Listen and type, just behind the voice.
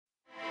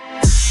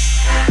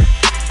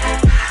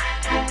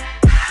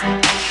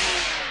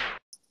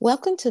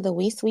Welcome to the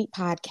We Sweet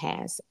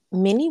podcast.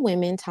 Many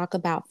women talk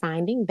about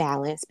finding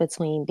balance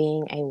between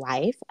being a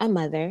wife, a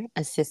mother,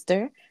 a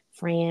sister,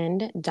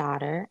 friend,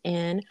 daughter,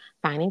 and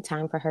finding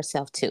time for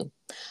herself too.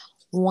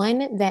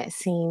 One that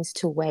seems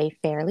to weigh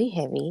fairly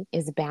heavy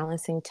is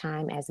balancing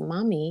time as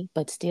mommy,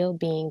 but still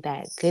being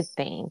that good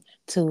thing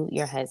to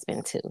your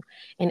husband too.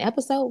 In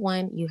episode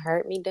 1, you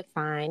heard me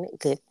define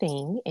good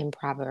thing in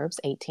Proverbs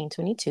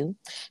 18:22.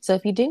 So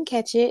if you didn't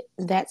catch it,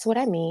 that's what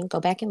I mean. Go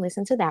back and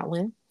listen to that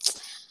one.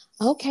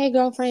 Okay,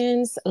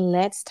 girlfriends,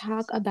 let's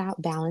talk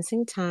about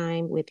balancing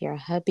time with your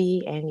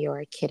hubby and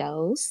your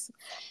kiddos.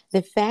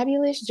 The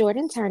fabulous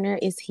Jordan Turner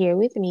is here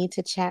with me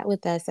to chat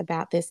with us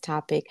about this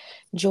topic.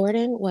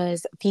 Jordan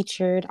was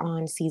featured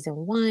on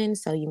season 1,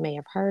 so you may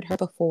have heard her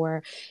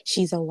before.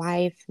 She's a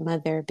wife,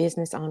 mother,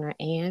 business owner,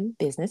 and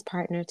business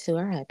partner to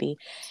her hubby.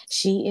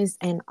 She is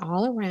an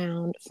all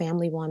around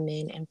family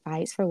woman and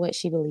fights for what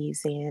she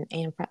believes in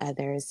and for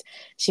others.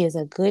 She is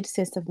a good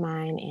sis of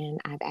mine,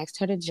 and I've asked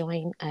her to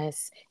join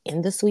us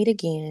in the suite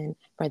again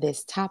for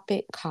this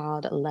topic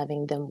called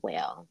Loving Them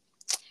Well.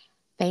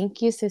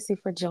 Thank you, Sissy,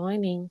 for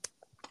joining.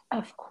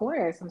 Of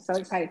course. I'm so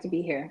excited to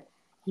be here.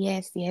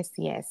 Yes, yes,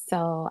 yes.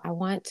 So I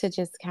want to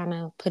just kind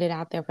of put it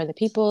out there for the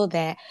people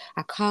that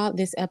I called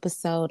this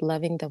episode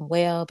Loving Them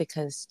Well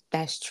because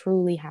that's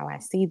truly how I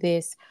see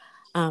this.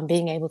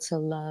 Being able to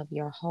love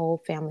your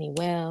whole family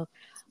well.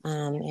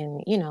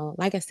 And,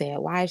 like I said,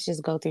 wives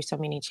just go through so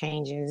many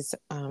changes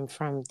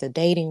from the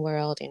dating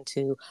world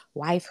into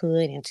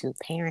wifehood, into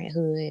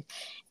parenthood,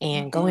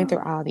 and going through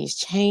Hmm. all these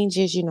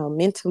changes,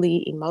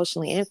 mentally,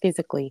 emotionally, and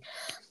physically.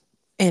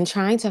 And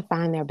trying to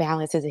find their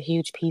balance is a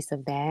huge piece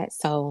of that.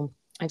 So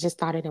I just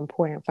thought it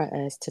important for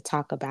us to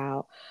talk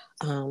about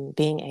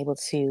being able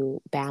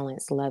to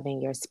balance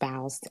loving your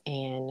spouse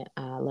and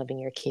loving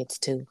your kids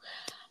too.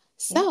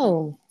 Yeah.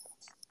 So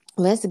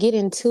let's get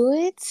into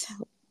it.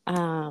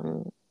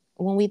 Um,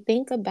 when we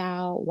think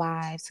about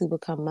wives who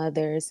become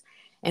mothers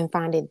and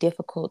find it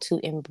difficult to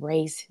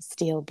embrace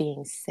still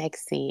being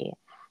sexy,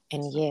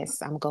 and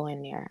yes, I'm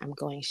going there. I'm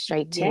going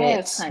straight to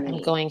Yes, it. I'm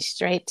honey. going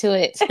straight to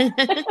it.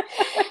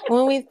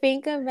 When we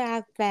think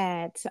about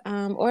that,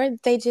 or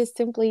they just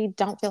simply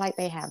don't feel like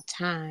they have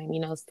time.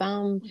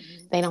 Some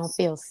Mhm. they don't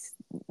feel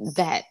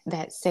that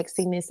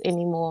sexiness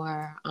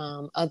anymore.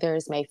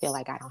 Others may feel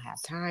like I don't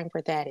have time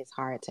for that. It's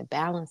hard to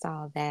balance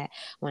all of that.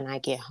 When I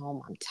get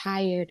home, I'm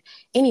tired.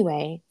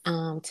 Anyway,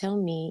 tell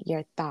me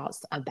your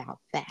thoughts about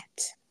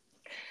that.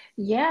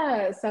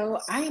 Yeah. So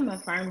I am a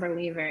firm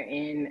believer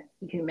in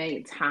you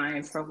make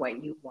time for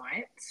what you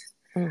want.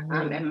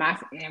 Mm-hmm. And my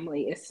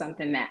family is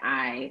something that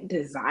I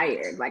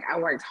desired. Like I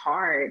worked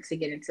hard to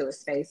get into a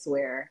space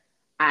where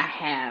I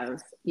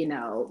have,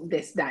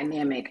 this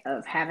dynamic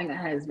of having a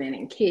husband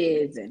and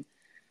kids, and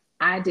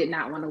I did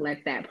not want to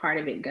let that part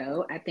of it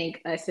go. I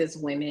think us as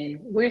women,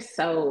 we're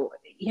so,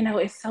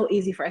 it's so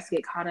easy for us to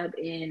get caught up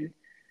in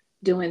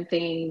doing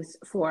things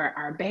for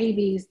our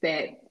babies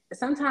that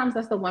sometimes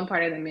that's the one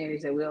part of the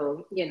marriage that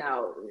we'll,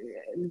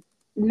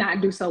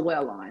 not do so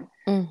well on.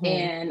 Mm-hmm.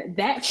 And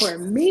that for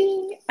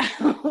me,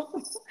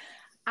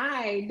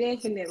 I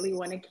definitely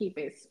want to keep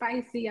it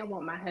spicy. I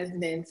want my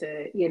husband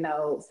to,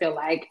 feel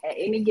like at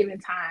any given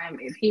time,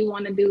 if he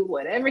want to do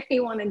whatever he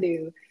want to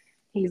do,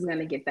 he's going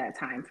to get that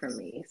time from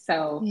me.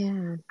 So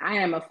Yeah. I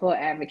am a full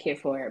advocate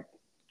for it.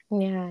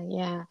 Yeah,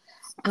 yeah.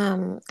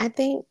 I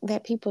think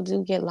that people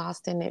do get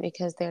lost in it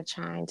because they're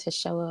trying to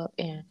show up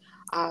in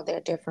all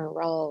their different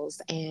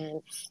roles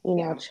and,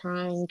 Yeah.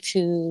 trying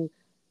to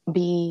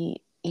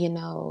be,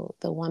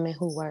 the woman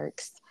who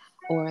works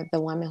or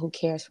the woman who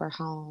cares for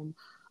home,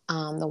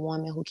 the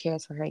woman who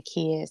cares for her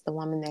kids, the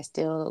woman that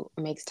still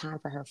makes time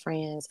for her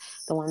friends,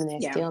 the woman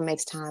that Yeah. still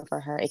makes time for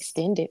her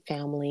extended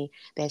family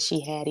that she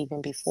had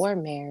even before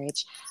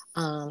marriage,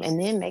 and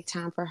then make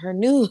time for her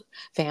new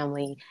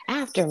family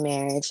after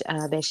marriage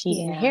that she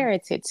Yeah.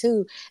 inherited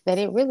too, that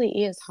it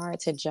really is hard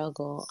to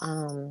juggle.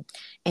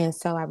 And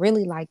so I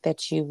really like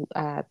that you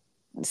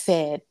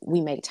said we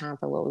make time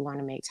for what we want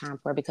to make time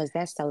for because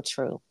that's so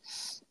true.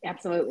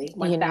 Absolutely.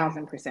 You know,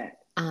 1000%.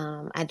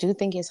 I do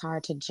think it's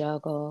hard to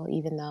juggle,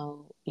 even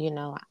though,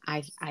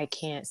 I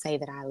can't say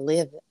that I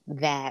live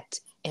that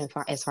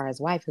as far as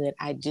wifehood.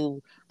 I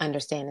do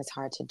understand it's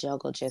hard to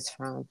juggle just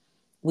from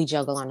we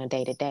juggle on a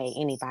day to day.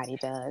 Anybody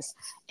does.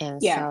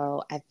 And Yeah.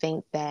 so I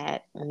think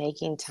that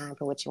making time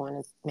for what you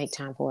want to make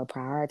time for,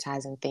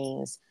 prioritizing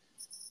things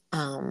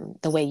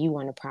the way you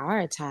want to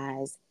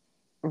prioritize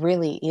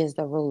really is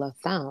the rule of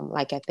thumb.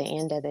 Like at the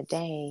end of the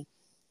day,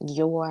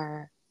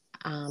 your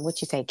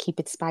what you say, keep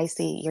it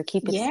spicy. Your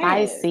keep it Yes.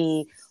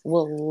 spicy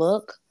will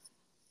look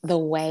the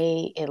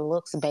way it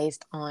looks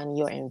based on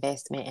your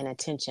investment and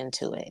attention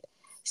to it.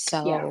 Yeah.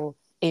 So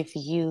if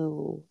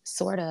you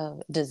sort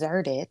of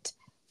desert it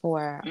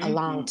for a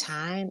long Hmm.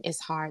 time, it's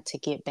hard to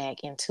get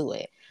back into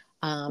it.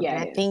 Yeah, And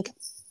it is.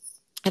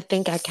 I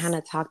think I kind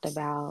of talked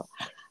about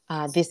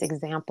this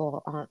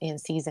example in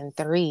season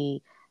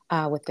 3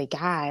 with the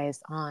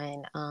guys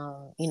on,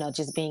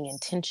 just being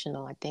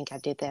intentional. I think I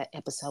did that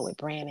episode with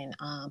Brandon.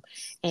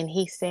 And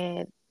he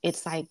said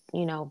it's like,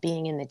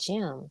 being in the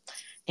gym,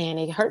 and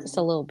it hurts a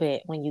Mhm. little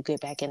bit when you get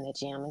back in the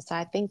gym. And so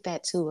I think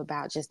that too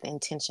about just the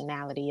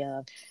intentionality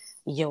of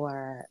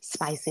your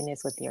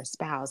spiciness with your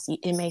spouse.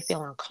 It may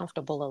feel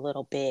uncomfortable a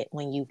little bit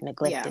when you've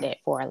neglected Yeah. it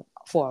for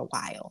a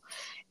while.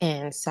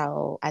 And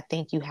so I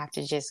think you have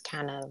to just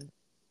kind of,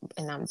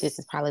 and this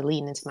is probably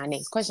leading into my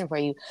next question for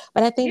you,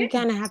 but I think you Yeah.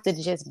 kind of have to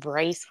just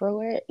brace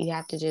for it. You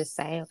have to just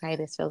say, okay,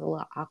 this feels a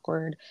little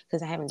awkward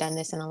because I haven't done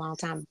this in a long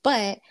time.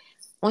 But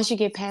once you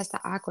get past the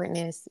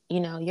awkwardness,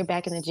 you're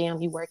back in the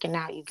gym, you working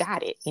out, you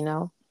got it.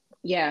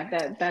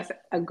 Yeah, that's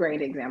a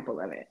great example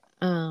of it.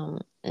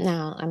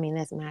 No, I mean,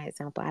 that's my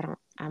example.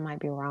 I might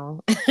be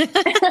wrong. I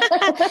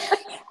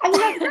mean,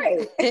 that's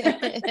great.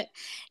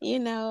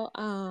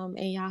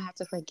 And y'all have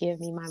to forgive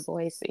me. My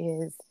voice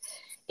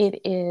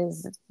it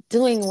is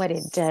doing what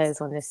it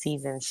does when the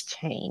seasons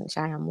change.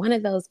 I am one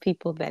of those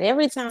people that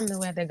every time the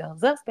weather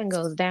goes up and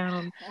goes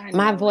down, I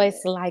my know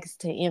voice it. likes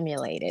to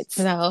emulate it.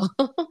 So,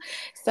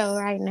 so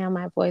right now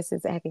my voice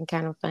is acting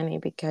kind of funny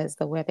because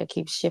the weather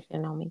keeps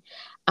shifting on me.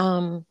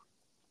 Um,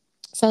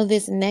 so,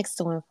 this next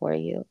one for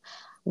you.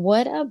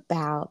 What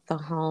about the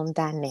home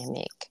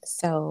dynamic?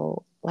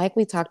 So, like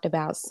we talked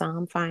about,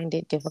 some find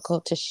it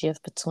difficult to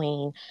shift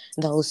between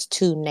those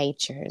two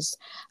natures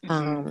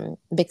Hmm.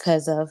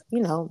 because of,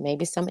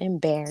 maybe some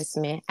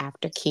embarrassment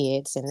after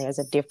kids. And there's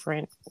a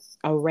different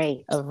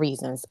array of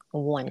reasons.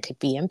 One could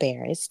be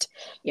embarrassed,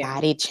 Yeah.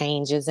 body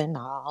changes and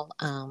all,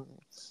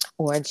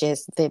 or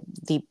just the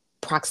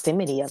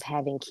proximity of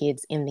having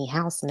kids in the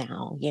house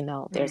now.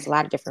 There's a Mm.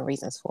 lot of different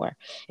reasons for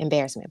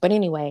embarrassment. But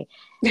anyway,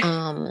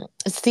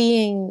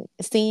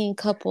 seeing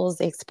couples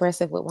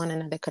expressive with one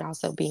another could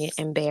also be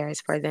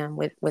embarrassed for them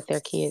with their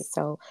kids.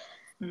 So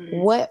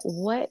Mm.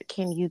 what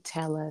can you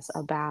tell us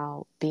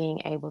about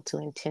being able to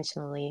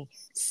intentionally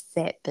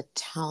set the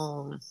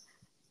tone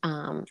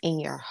in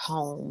your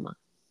home?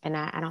 And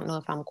I don't know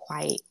if I'm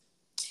quite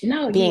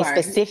No, you being are.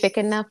 specific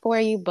enough for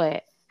you,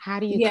 but how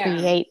do you Yeah.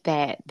 create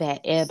that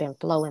ebb and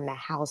flow in the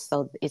house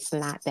so it's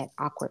not that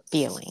awkward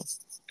feeling?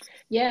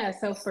 Yeah,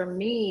 so for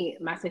me,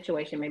 my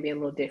situation may be a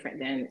little different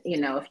than,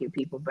 a few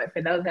people, but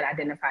for those that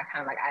identify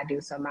kind of like I do,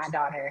 so my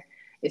daughter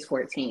is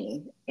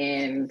 14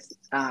 and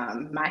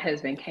my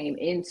husband came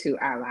into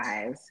our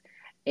lives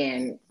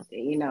and,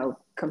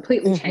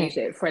 completely Mm-hmm. changed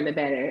it for the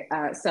better.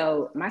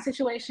 So my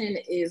situation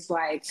is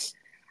like,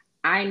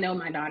 I know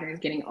my daughter is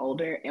getting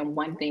older, and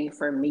one thing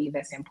for me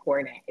that's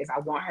important is I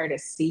want her to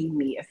see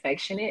me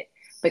affectionate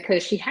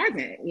because she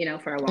hasn't,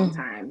 for a long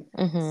time.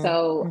 Mm-hmm.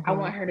 So I Mm-hmm.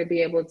 want her to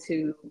be able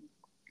to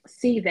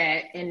see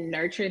that and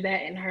nurture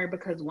that in her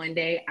because one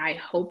day I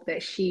hope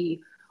that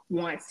she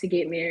wants to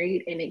get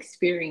married and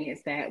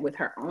experience that with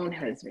her own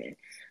husband.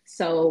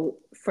 So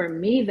for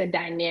me, the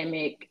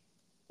dynamic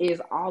is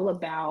all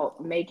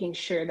about making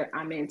sure that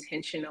I'm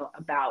intentional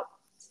about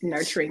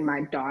nurturing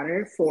my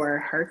daughter for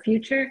her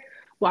future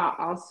while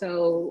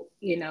also,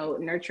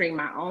 nurturing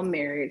my own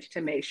marriage to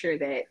make sure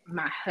that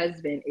my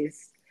husband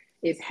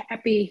is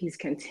happy, he's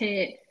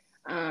content,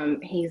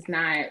 he's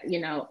not,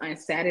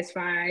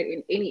 unsatisfied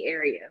in any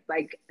area.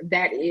 Like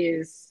that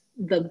is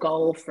the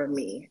goal for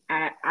me.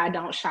 I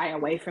don't shy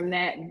away from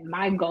that.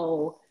 My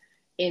goal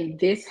in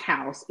this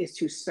house is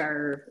to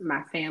serve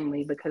my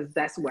family because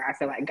that's where I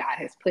feel like God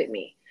has put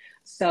me.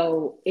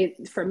 So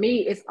it for me,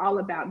 it's all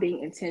about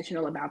being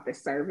intentional about the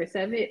service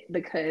of it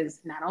because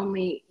not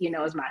only,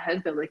 is my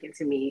husband looking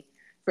to me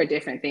for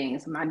different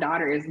things, my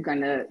daughter is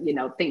gonna,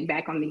 think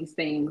back on these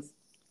things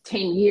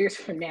 10 years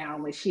from now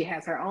when she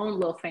has her own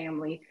little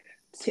family.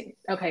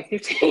 Okay,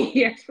 15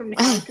 years from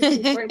now because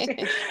she's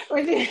 14,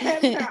 when she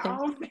has her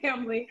own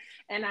family.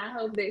 And I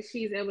hope that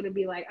she's able to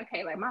be like,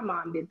 okay, like my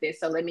mom did this,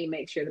 so let me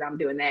make sure that I'm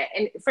doing that.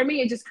 And for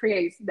me, it just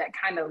creates that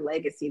kind of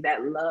legacy,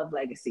 that love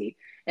legacy.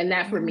 And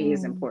that for me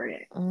is Mm,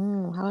 important.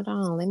 hold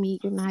on. Let me,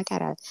 I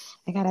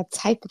gotta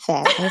type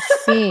that.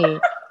 Let's see.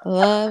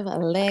 Love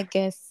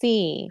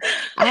legacy.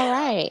 All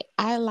right.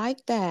 I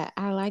like that.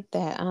 I like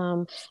that.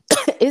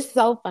 It's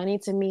so funny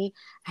to me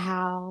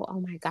how,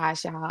 oh my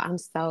gosh, y'all, I'm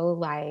so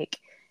like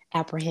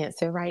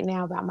apprehensive right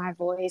now about my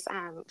voice.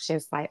 I'm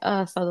just like,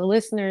 so the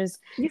listeners,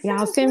 You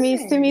y'all sound send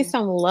me good.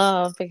 some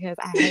love because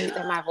I hate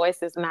that my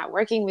voice is not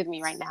working with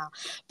me right now.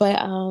 But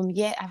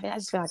yeah, I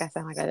just feel like I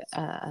sound like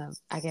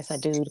I guess a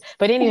dude.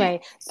 But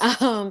anyway,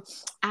 um,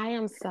 I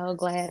am so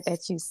glad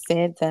that you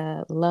said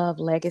the love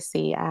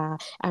legacy.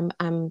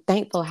 I'm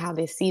thankful how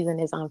this season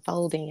is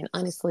unfolding, and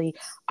honestly,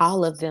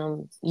 all of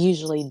them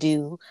usually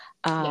do.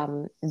 Yeah.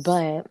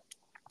 But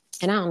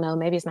and I don't know,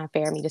 maybe it's not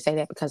fair of me to say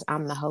that because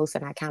I'm the host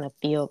and I kind of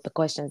field the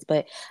questions,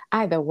 but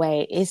either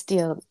way, it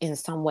still in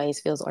some ways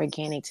feels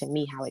organic to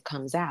me how it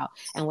comes out.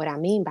 And what I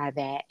mean by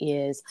that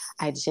is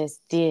I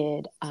just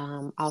did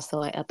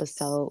also an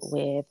episode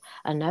with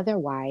another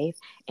wife,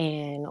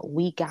 and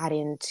we got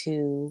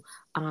into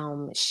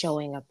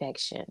showing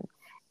affection.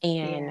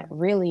 And Yeah.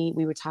 really,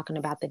 we were talking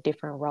about the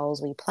different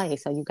roles we play.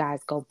 So you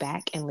guys go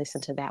back and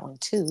listen to that one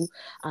too,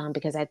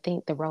 because I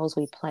think the roles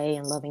we play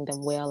in loving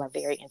them well are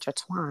very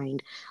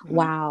intertwined. Hmm.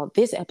 While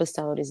this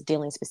episode is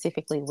dealing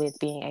specifically with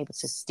being able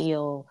to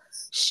still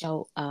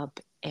show up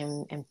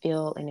and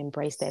feel and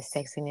embrace that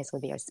sexiness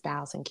with your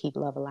spouse and keep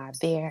love alive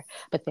there,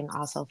 but then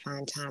also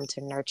find time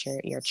to nurture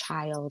your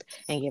child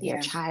and give your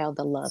Yeah. child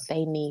the love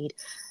they need.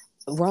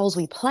 Roles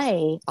we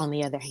play, on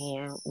the other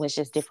hand, was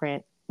just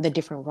different, the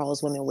different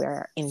roles women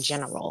wear in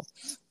general,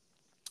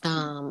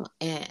 Hmm.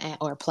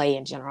 or play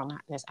in general,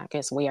 not necessarily, I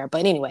guess, wear.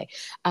 But anyway,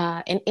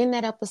 and in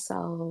that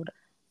episode,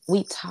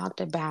 we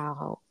talked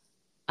about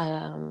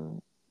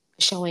um,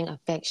 showing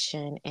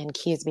affection and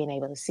kids being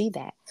able to see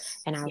that.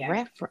 And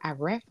Yeah. I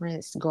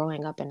referenced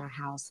growing up in a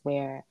house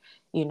where,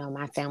 you know,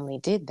 my family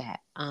did that.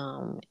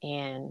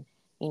 And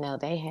you know,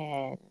 they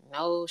had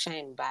no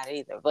shame about it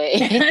either, but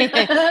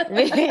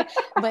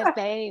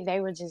they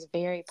were just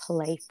very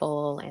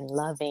playful and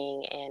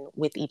loving and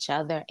with each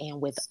other and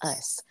with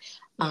us.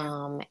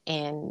 Yeah.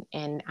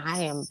 And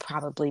I am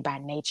probably by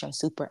nature a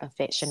super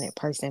affectionate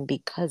person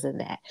because of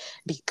that,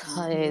 Hmm.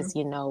 because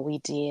you know, we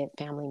did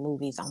family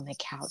movies on the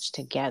couch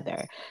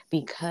together,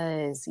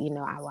 because you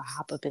know, I would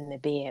hop up in the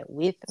bed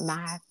with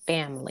my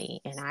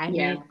family, and I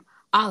Yeah. mean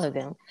all of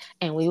them,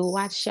 and we would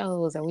watch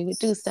shows or we would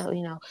do stuff,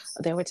 you know.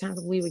 There were times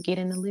when we would get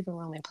in the living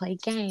room and play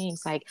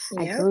games. Like,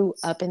 I Yep. grew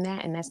up in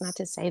that, and that's not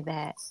to say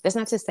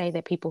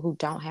that people who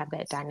don't have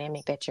that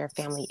dynamic, that your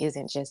family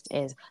isn't just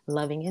as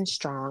loving and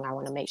strong. I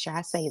want to make sure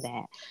I say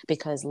that,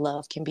 because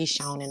love can be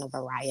shown in a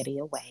variety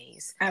of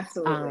ways.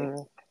 Absolutely.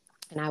 um,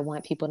 and I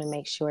want people to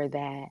make sure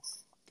that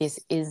this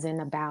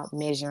isn't about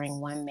measuring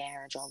one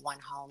marriage or one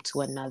home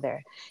to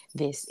another.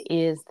 This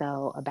is,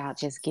 though, about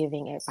just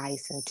giving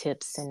advice and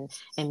tips,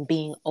 and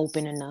being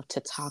open enough to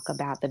talk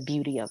about the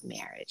beauty of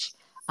marriage.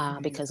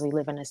 Hmm. Because we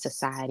live in a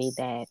society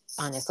that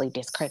honestly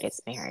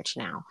discredits marriage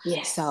now.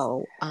 Yes.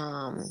 So,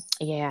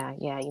 yeah,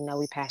 you know,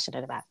 we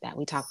passionate about that.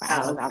 We talk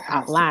about Oh,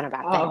 outline constantly.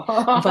 about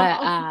that. But,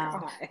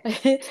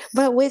 Oh, God.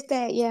 but with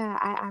that, yeah,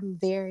 I'm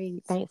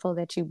very thankful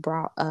that you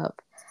brought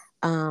up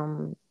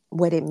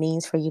what it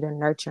means for you to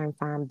nurture and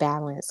find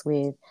balance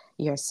with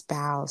your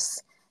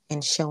spouse,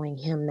 and showing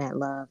him that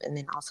love, and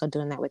then also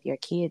doing that with your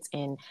kids,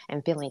 and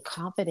feeling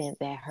confident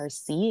that her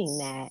seeing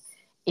that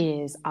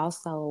is Mhm.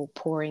 also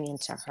pouring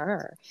into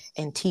her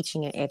and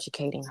teaching and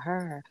educating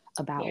her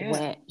about Yeah.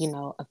 what,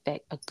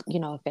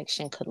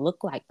 affection could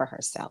look like for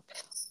herself,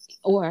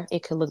 or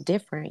it could look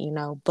different,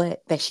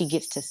 but that she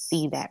gets to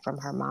see that from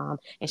her mom,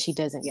 and she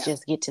doesn't Yeah.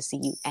 just get to see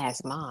you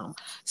as mom.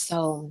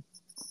 So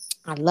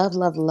I love,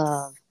 love,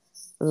 love,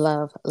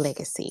 love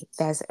legacy.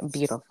 That's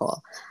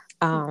beautiful.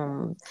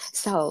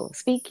 So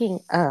speaking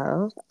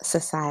of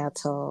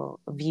societal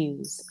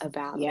views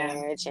about Yeah.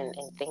 marriage and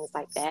things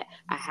like that,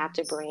 I have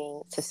to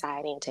bring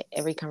society into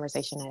every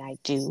conversation that I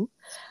do,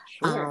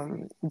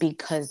 Sure.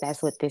 because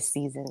that's what this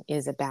season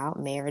is about: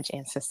 marriage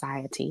and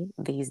society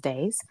these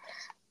days.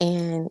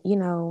 And,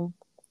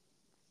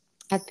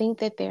 I think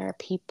that there are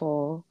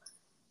people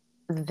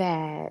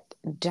that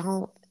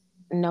don't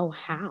know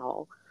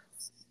how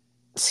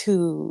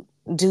to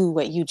do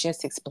what you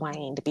just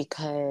explained,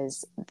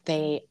 because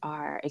they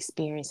are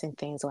experiencing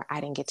things where I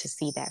didn't get to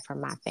see that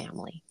from my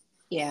family.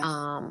 Yeah.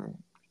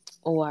 Um,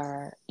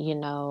 or,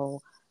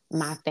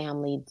 my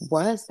family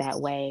was that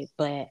way,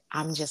 but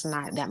I'm just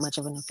not that much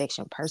of an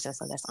affection person.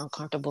 So that's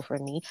uncomfortable for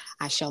me.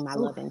 I show my Oof.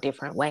 love in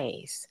different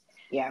ways.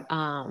 Yeah.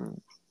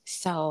 Um,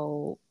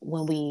 so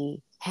when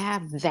we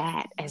have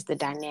that as the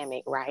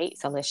dynamic, right?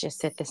 So let's just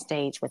set the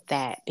stage with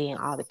that being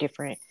all the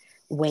different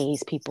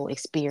ways people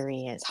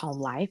experience home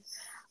life.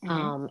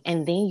 Hmm.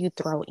 And then you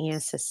throw in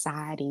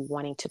society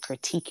wanting to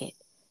critique it,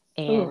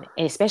 Ooh.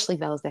 and especially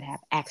those that have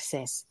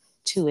access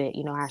to it.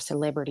 Our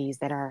celebrities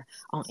that are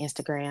on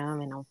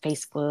Instagram and on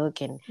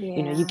Facebook, and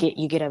you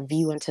Yeah. get a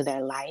view into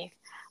their life.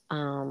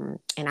 And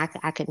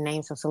I could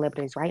name some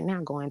celebrities right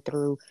now going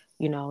through,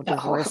 Oh.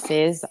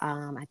 divorces.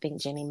 I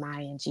think Jenny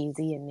Maya and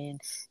Jeezy, and then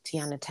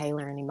Tiana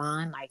Taylor and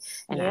Iman. Like,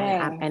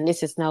 Yeah. and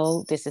this is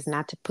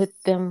not to put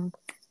them,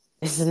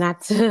 this is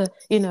not to,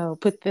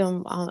 put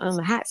them on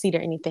the hot seat or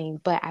anything,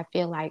 but I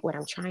feel like what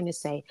I'm trying to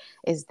say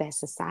is that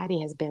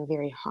society has been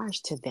very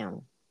harsh to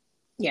them.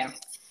 Yeah.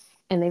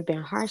 And they've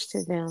been harsh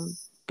to them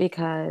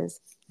because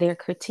they're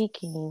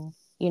critiquing,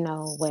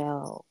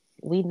 well,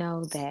 we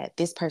know that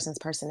this person's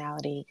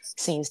personality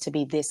seems to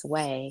be this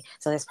way,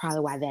 so that's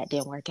probably why that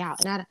didn't work out.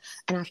 And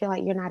I feel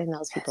like you're not in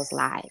those people's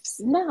lives.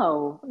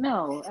 No,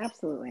 no,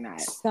 absolutely not.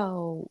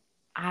 So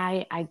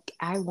I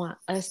want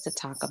us to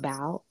talk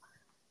about,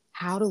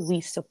 how do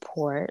we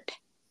support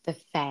the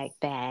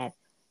fact that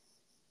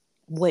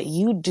what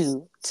you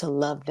do to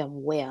love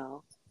them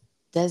well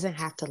doesn't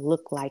have to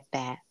look like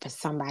that for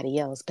somebody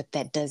else, but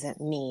that doesn't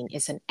mean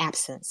it's an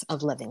absence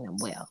of loving them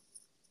well.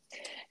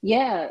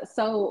 Yeah.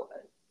 So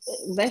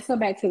let's go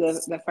back to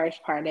the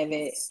first part of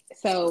it.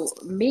 So,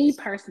 me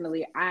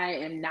personally, I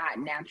am not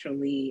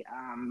naturally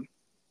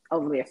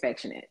overly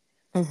affectionate,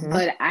 Mm-hmm.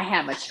 but I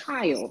have a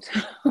child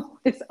who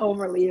is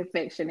overly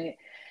affectionate.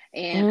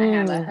 And I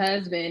have a Mm.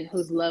 husband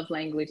whose love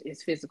language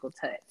is physical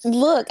touch.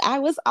 Look, I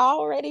was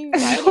already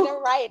ready to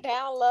So, write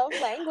down love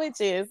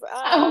languages.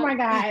 oh my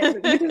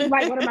God, which is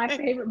like one of my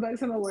favorite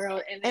books in the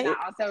world. And then And,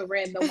 I also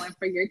read the one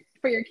for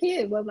your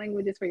kids, love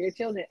languages for your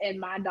children. And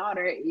my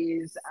daughter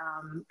is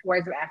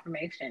words of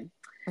affirmation.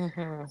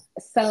 mm-hmm,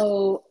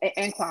 So,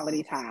 and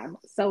quality time.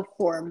 So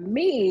for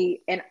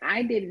me, and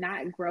I did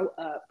not grow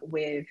up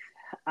with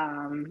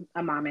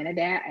a mom and a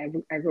dad.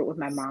 I grew up with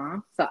my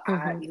mom. So I,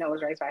 mm-hmm,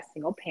 was raised by a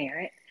single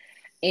parent.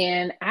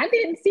 And I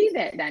didn't see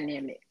that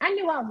dynamic. I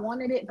knew I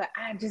wanted it, but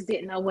I just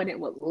didn't know what it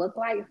would look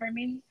like for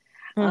me.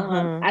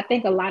 mm-hmm. I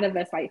think a lot of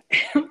us like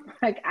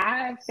like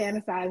I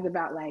fantasize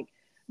about like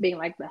being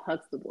like the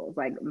Huxtables.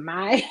 Like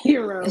my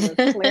hero was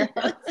Claire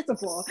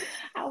Huxtable.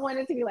 I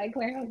wanted to be like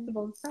Claire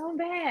Huxtable so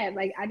bad.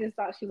 Like I just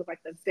thought she was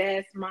like the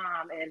best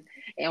mom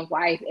and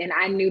wife, and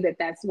I knew that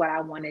that's what I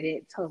wanted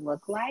it to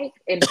look like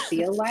and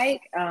feel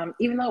like.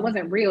 Even though it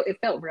wasn't real, it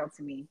felt real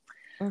to me.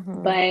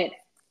 Mm-hmm. But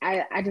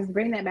I just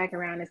bring that back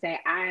around and say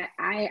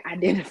I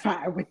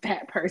identify with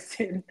that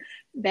person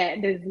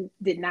that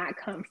did not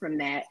come from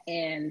that.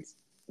 And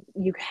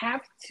you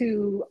have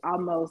to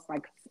almost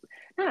like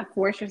not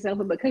force yourself,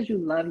 but because you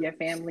love your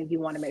family, you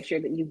want to make sure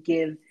that you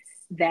give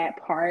that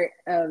part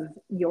of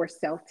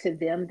yourself to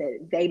them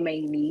that they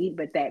may need,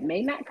 but that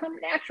may not come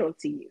natural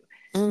to you.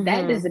 That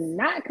Mm-hmm. does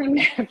not come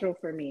natural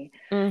for me.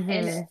 And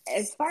Mm-hmm.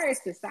 as far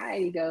as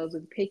society goes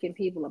with picking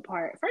people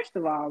apart, first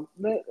of all,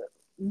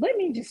 let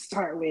me just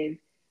start with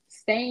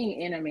staying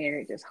in a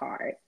marriage is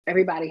hard.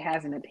 Everybody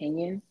has an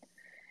opinion,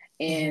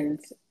 Mm-hmm. and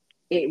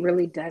it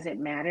really doesn't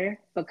matter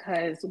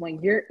because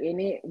when you're in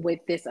it with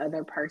this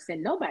other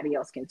person, nobody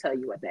else can tell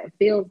you what that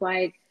feels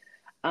like.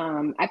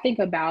 I think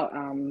about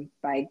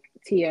like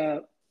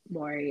Tia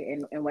Mori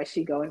and what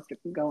she going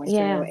through,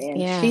 Yeah, and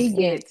yeah, she yeah.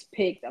 gets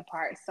picked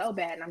apart so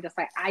bad, and I'm just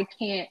like, I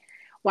can't.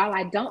 While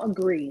I don't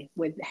agree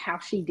with how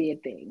she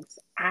did things,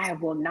 I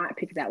will not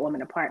pick that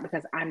woman apart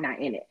because I'm not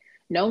in it.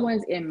 No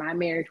one's in my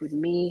marriage with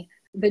me.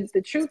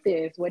 The truth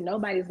is, what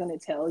nobody's going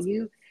to tell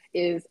you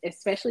is,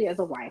 especially as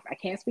a wife, I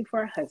can't speak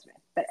for a husband,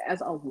 but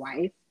as a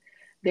wife,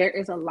 there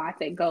is a lot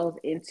that goes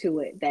into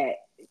it that,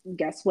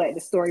 guess what,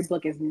 the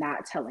storybook is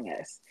not telling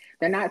us.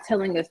 They're not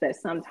telling us that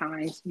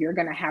sometimes you're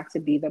going to have to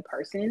be the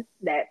person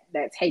that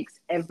takes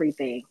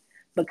everything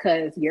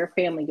because your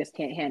family just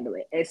can't handle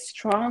it. As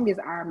strong as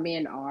our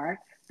men are,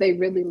 they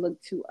really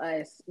look to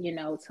us,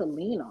 to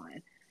lean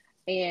on.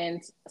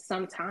 And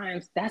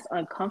sometimes that's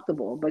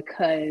uncomfortable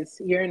because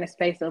you're in a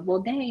space of, well,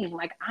 dang,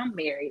 like I'm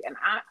married and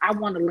I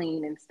want to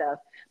lean and stuff,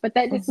 but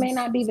that just may Mm-hmm.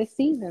 not be the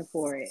season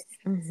for it.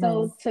 Mm-hmm.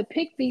 So to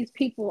pick these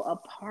people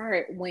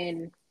apart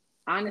when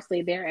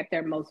honestly they're at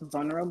their most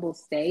vulnerable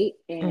state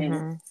and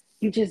Mm-hmm.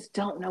 you just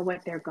don't know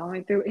what they're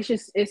going through,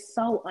 it's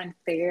so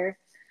unfair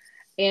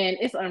and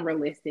it's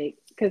unrealistic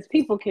because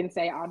people can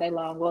say all day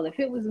long, well, if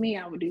it was me,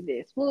 I would do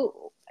this.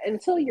 Well,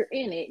 until you're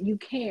in it, you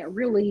can't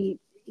really,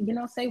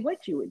 say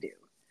what you would do.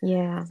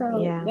 Yeah,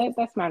 So yeah.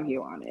 that's my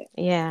view on it.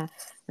 Yeah.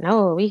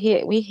 No, we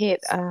hit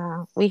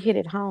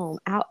it home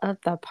out of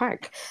the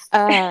park.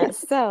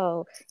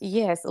 So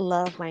yes,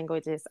 love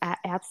languages. I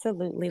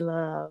absolutely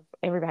love,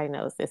 everybody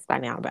knows this by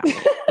now about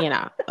me,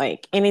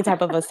 like any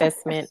type of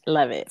assessment,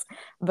 love it.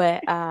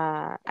 But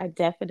I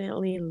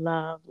definitely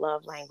love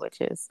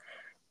languages.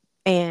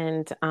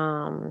 And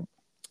I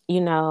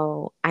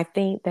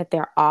think that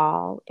they're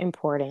all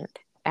important.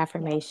 Yeah.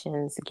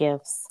 Affirmations,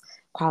 gifts,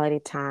 quality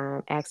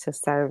time, acts of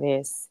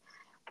service,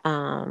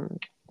 um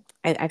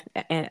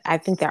and I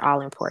think they're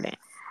all important.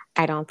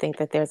 I don't think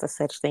that there's a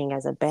such thing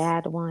as a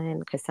bad one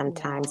because No.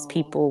 sometimes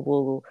people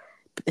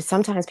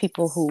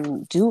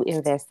who do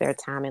invest their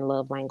time in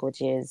love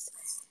languages,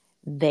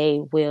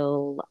 they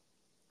will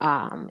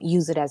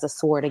use it as a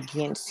sword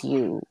against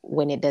you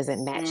when it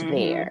doesn't match Mm-hmm.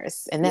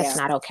 theirs, and that's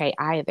Yeah. not okay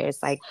either.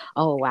 It's like,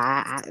 oh,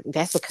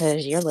 that's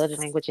because your love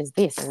language is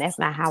this, and that's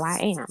not how I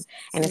am.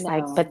 And it's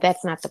like, but No.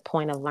 that's not the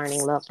point of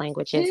learning love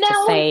languages to No,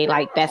 it's say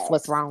like that's not.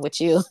 what's wrong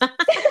with you.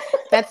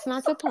 That's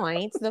not the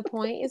point. The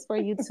point is for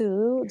you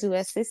to do,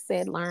 as sis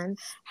said, learn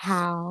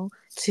how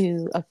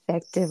to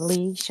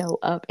effectively show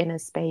up in a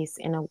space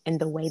in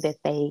the way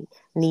that they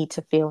need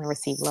to feel and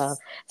receive love.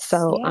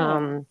 So,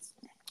 Yeah.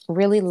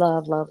 really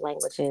love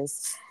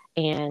languages,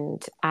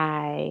 and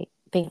I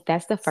think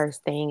that's the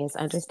first thing is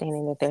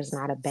understanding that there's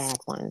not a bad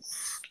one.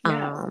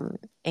 No.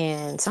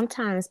 And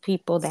sometimes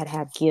people that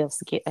have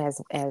gifts get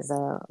as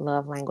a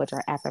love language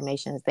or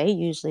affirmations, they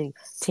usually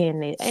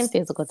tend to, and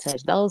physical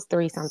touch, those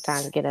three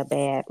sometimes get a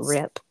bad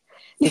rep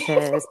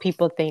because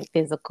people think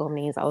physical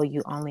means, oh,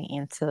 you only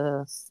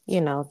into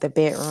the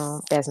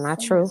bedroom. That's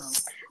not true.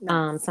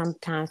 No. No.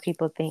 Sometimes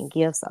people think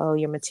gifts, oh,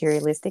 you're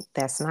materialistic.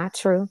 That's not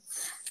true.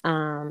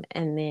 And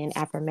then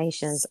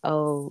affirmations,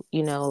 oh,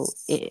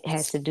 it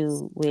has to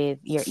do with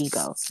your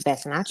ego.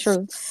 That's not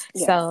true.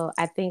 Yeah. So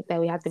I think that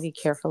we have to be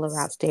careful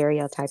about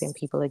stereotyping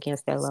people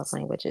against their love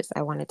languages.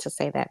 I wanted to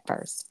say that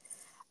first.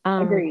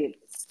 Um, Agreed.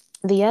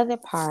 the other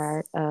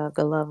part of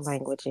the love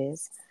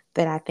languages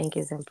that I think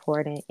is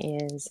important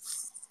is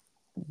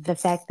the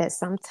fact that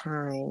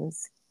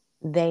sometimes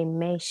they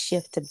may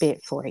shift a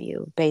bit for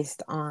you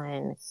based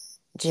on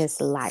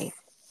just life.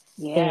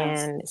 Yeah.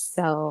 And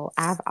so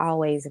I've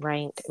always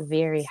ranked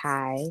very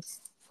high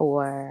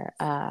for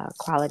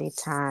quality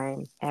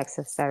time, acts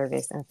of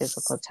service, and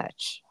physical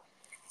touch.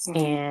 Mm-hmm.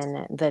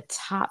 And the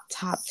top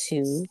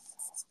two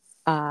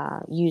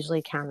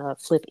usually kind of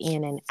flip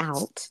in and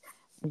out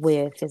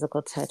with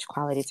physical touch,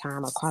 quality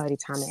time, or quality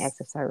time and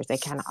acts of service. They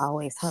kind of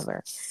always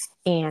hover.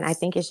 And I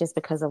think it's just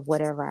because of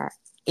whatever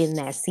in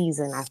that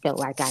season I felt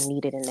like I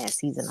needed in that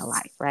season of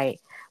life, right?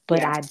 But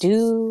Yeah. I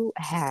do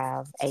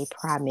have a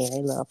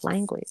primary love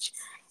language.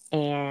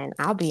 And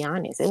I'll be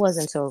honest, it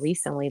wasn't until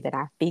recently that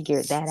I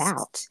figured that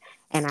out.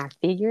 And I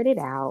figured it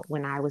out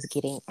when I was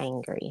getting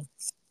angry.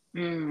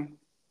 Mm.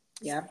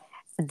 Yeah.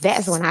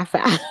 That's when I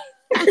found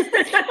I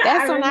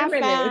that's when I remember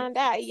this. found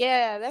out.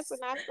 Yeah, that's when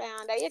I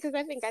found out. Yeah, because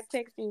I think I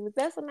texted you. But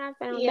that's when I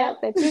found Yep.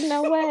 out that you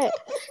know what?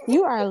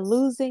 You are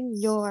losing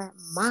your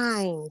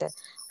mind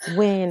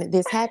when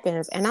this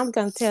happens. And I'm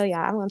gonna tell y'all,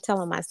 I'm gonna tell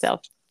on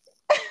myself.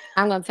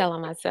 I'm gonna tell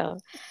on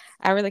myself.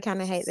 I really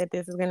kind of hate that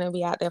this is gonna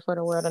be out there for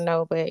the world to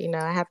know, but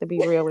I have to be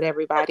real with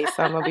everybody,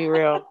 so I'm gonna be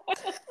real.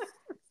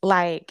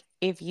 Like,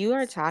 if you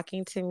are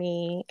talking to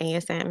me and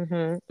you're saying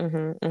and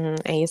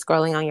you're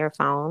scrolling on your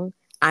phone,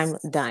 I'm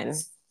done.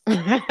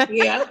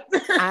 Yep.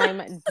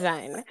 I'm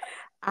done.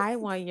 I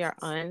want your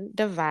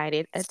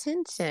undivided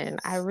attention.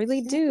 I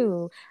really Mhm.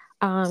 do.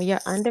 Your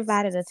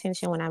undivided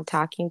attention when I'm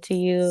talking to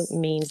you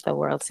means the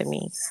world to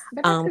me.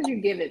 But that's Um, because you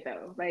give it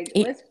though. Like,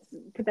 it- let's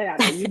put that out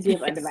there. You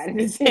give undivided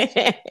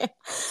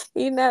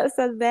attention.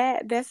 so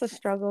that's a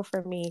struggle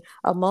for me.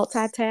 A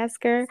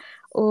multitasker.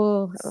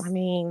 Oh, I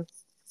mean,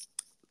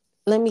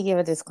 let me give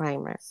a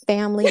disclaimer.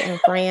 Family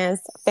and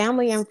friends,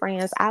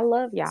 I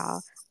love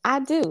y'all. I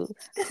do.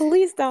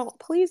 Please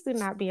do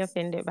not be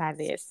offended by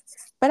this.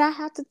 But I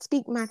have to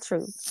speak my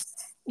truth.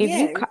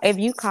 Yes. If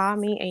you call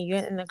me and you're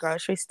in the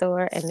grocery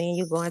store and then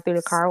you're going through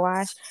the car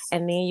wash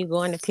and then you're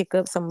going to pick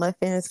up some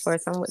muffins for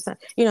some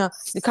you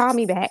call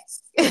me back.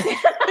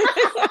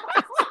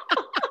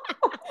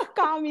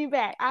 Call me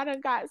back. I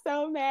done got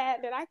so mad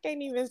that I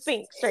can't even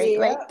think straight.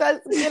 Like,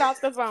 Yep. just get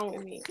off the phone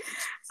with me.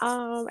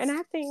 And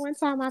I think one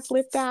time I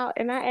flipped out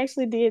and I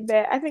actually did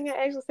that. I think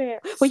I actually said,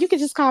 well, you can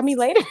just call me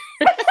later.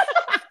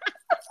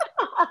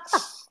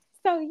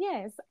 So,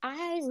 yes,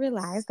 I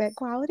realized that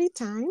quality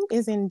time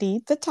is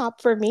indeed the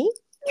top for me.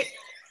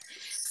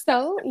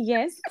 So,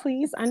 yes,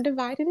 please,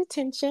 undivided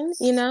attention.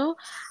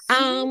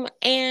 Hmm.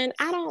 And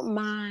I don't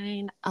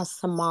mind a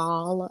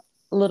small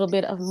little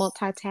bit of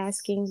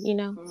multitasking,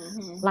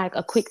 Hmm. like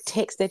a quick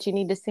text that you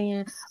need to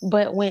send.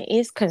 But when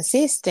it's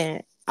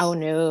consistent, oh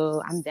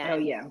no, I'm Oh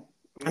done. yeah.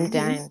 I'm Hmm.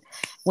 done.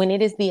 When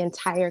it is the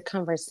entire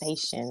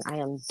conversation, I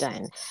am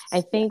done. I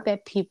Yeah. think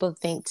that people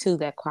think too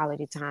that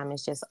quality time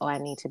is just, oh, I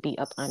need to be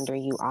up under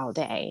you all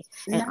day.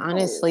 And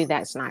honestly, No.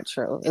 that's not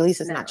true. At least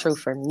it's not true No.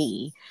 for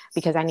me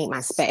because I need my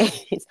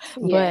space.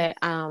 Yeah.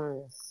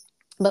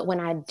 But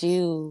when I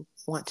do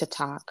want to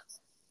talk,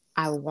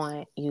 I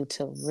want you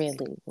to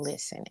really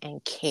listen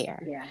and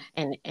care Yeah.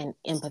 and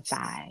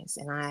empathize.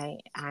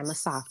 And I'm a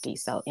softie,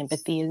 so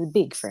empathy is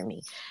big for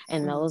me.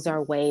 And those Hmm.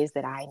 are ways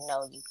that I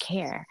know you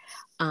care.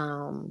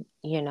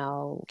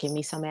 Give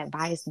me some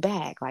advice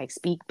back, like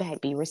speak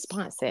back, be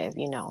responsive.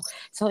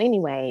 So,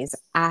 anyways,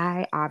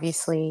 I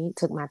obviously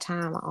took my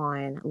time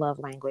on love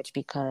language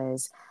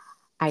because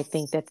I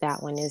think that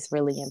that one is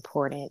really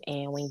important.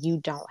 And when you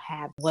don't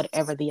have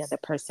whatever the other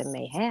person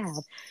may have,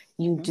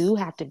 you Hmm. do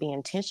have to be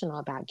intentional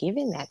about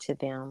giving that to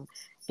them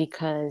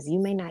because you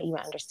may not even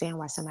understand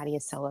why somebody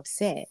is so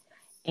upset.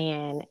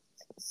 And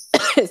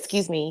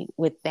excuse me,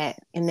 with that,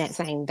 in that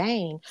same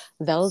vein,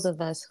 those of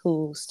us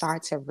who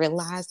start to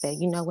realize that,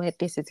 you know what,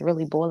 this is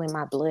really boiling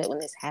my blood when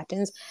this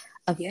happens,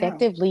 Yeah.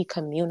 effectively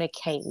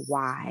communicate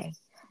why,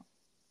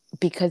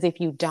 because if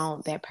you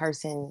don't, that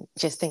person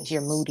just thinks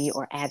you're moody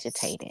or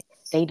agitated.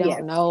 They don't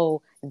Yes.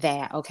 know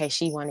that, okay,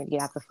 she wanted to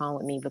get off the phone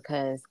with me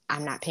because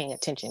I'm not paying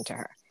attention to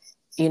her.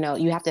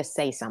 You have to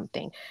say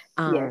something.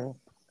 Yes.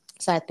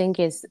 So I think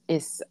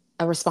it's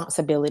a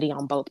responsibility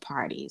on both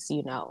parties,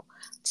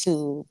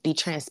 to be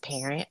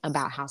transparent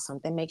about how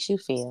something makes you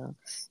feel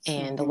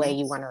and the way Hmm.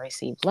 you want to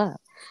receive love.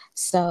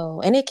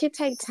 So, and it could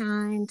take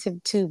time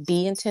to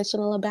be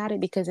intentional about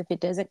it because if it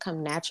doesn't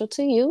come natural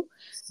to you,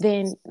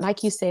 then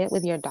like you said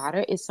with your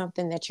daughter, it's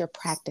something that you're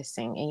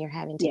practicing and you're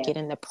having to Yes. get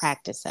in the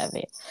practice of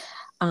it.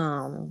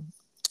 Um,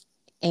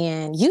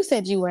 and you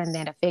said you weren't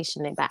that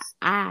affectionate, but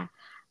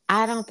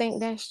I don't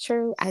think that's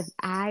true.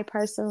 I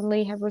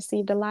personally have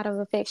received a lot of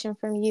affection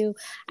from you.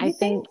 I You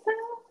think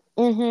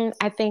think so?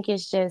 I think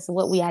it's just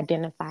what we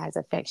identify as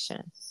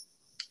affection.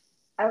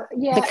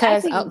 Yeah, I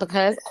Because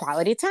think.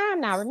 quality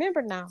time. Now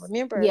remember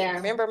Yeah.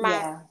 remember my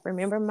Yeah.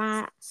 remember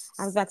my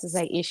I was about to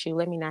say issue.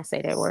 Let me not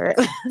say that word.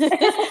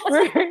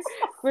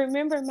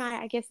 Remember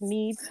my, I guess,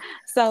 needs.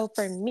 So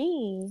for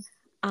me,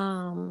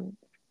 um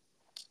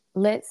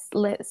let's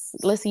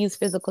use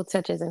physical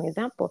touch as an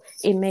example.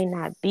 It may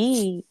not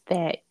be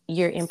that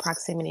you're in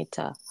proximity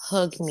to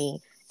hug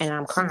me and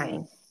I'm Hmm.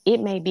 crying. It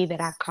may be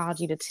that I called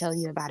you to tell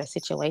you about a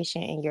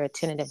situation and you're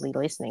attentively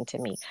listening to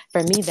me.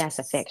 For me, that's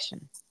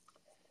affection.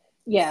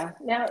 Yeah.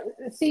 Now,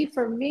 see,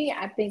 for me,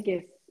 I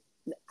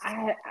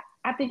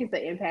I think it's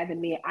the impact of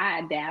me. I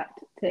adapt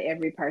to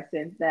every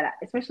person that,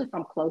 especially if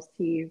I'm close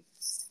to you.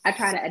 I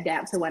try to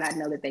adapt to what I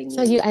know that they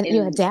So you need,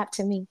 you and adapt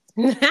to me.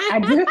 I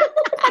do.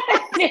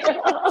 I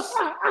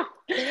do.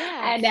 Yeah,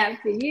 I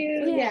adapt to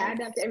you. Yeah, I yeah,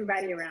 adapt to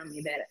everybody around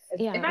me. That if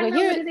yeah. I Well,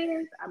 know what it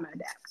is, I'm gonna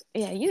adapt.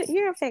 yeah,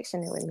 you're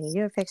affectionate with me.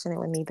 You're affectionate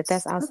with me, but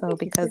that's also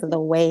because of the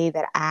way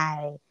that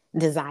I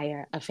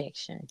desire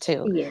affection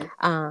too. Yes.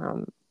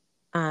 Um,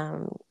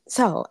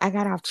 so I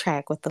got off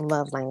track with the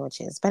love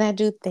languages, but I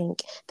do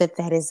think that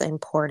that is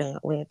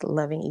important with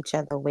loving each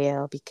other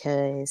well,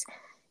 because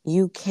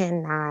you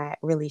cannot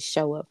really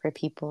show up for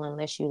people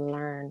unless you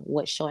learn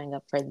what showing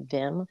up for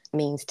them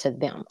means to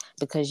them.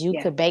 Because you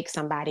Yeah. could bake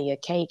somebody a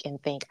cake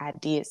and think, I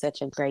did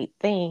such a great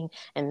thing,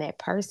 and that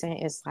person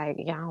is like,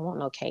 yeah, I don't want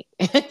no cake.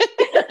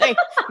 Like,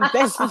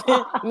 that's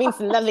means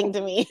nothing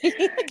to me.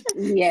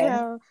 Yes.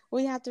 So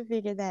we have to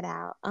figure that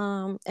out.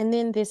 And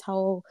then this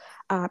whole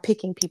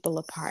picking people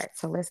apart.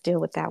 So let's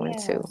deal with that one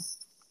too.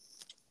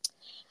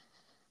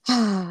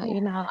 Yeah.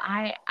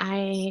 Yeah.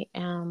 I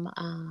am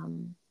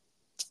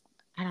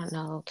I don't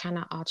know, kind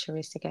of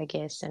altruistic, I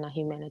guess, and a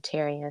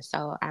humanitarian.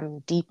 So I'm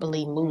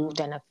deeply Hmm. moved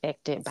and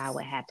affected by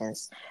what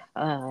happens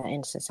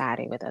in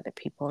society with other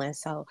people. And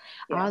so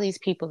all Yeah. these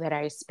people that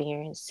are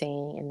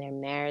experiencing in their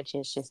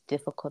marriages just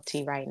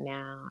difficulty right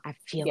now, I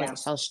feel Yeah. it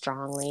so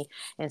strongly.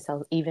 And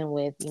so even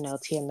with,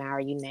 Tia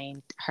Maurer, you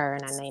named her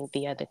and I named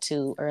the other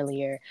two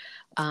earlier.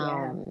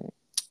 Yeah. Um,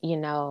 you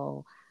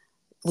know,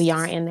 we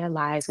aren't in their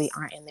lives, we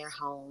aren't in their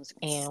homes,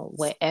 and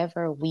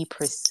whatever we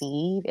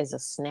perceive is a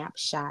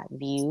snapshot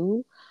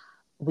view.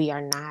 We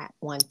are not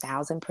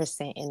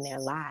 1000% in their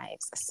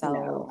lives. So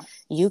No.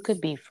 you could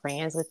be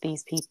friends with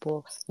these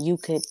people. You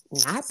could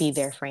not be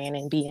their friend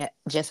and be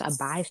just a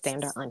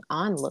bystander, an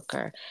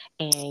onlooker.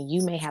 And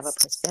you may have a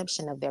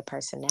perception of their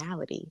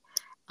personality.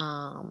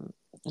 Um,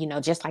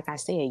 just like I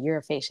said, you're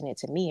affectionate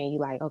to me and you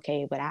like,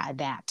 okay, but I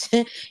adapt.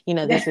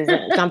 This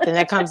isn't something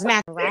that comes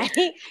natural, right?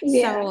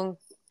 Yeah.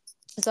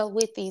 So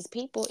with these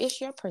people, it's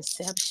your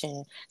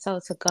perception. So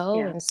to go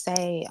Yeah. and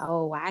say,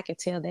 oh, well, I could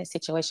tell that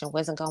situation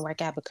wasn't going to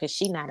work out because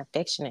she's not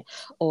affectionate,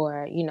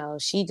 or,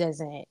 she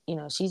doesn't,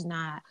 she's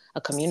not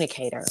a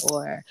communicator,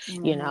 or,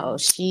 Hmm.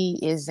 she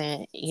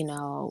isn't,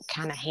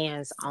 kind of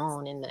hands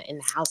on in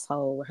the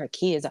household with her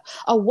kids,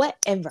 or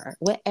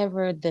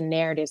whatever the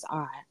narratives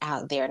are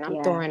out there. And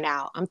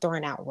Yeah. I'm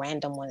throwing out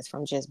random ones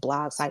from just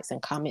blog sites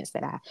and comments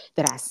that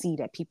I see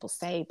that people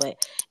say, but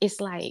it's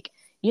like,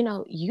 you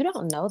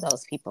don't know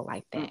those people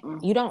like that.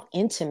 Mm-mm. You don't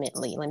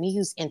intimately, let me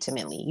use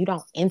intimately, you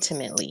don't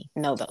intimately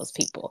know those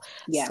people.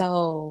 Yeah.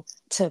 So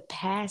to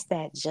pass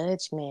that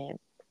judgment,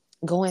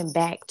 going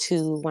back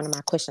to one of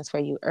my questions for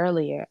you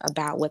earlier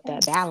about what Yeah.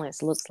 that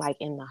balance looks like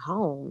in the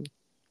home,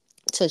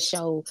 to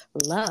show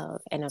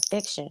love and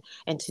affection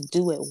and to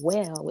do it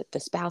well with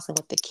the spouse and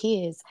with the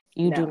kids,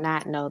 you do No.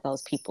 not know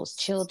those people's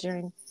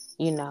children.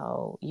 You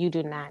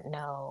do not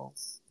know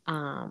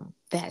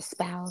that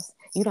spouse.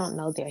 You don't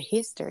know their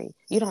history.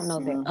 You don't know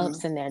their Hmm.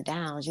 ups and their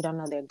downs. You don't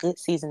know their good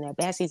season, their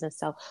bad season.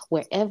 So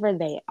wherever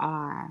they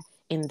are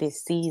in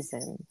this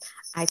season,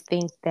 I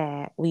think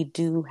that we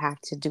do have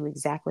to do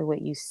exactly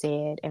what you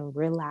said and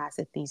realize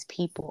that these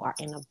people are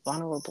in a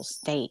vulnerable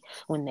state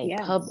when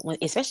Yeah.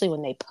 especially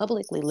when they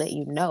publicly let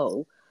you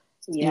know,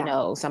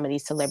 Yeah. some of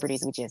these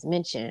celebrities we just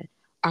mentioned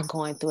are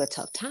going through a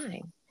tough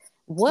time.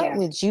 What Yeah.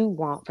 would you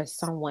want for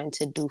someone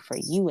to do for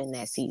you in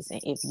that season?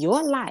 If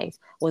your life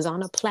was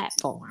on a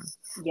platform,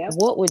 Yep.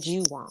 what would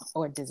you want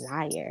or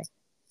desire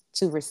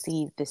to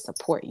receive the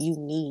support you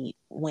need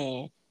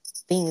when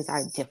things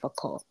are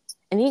difficult?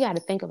 And you got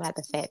to think about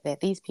the fact that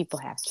these people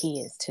have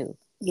kids too.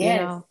 You Yes.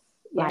 know,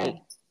 Yeah.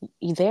 like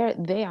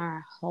they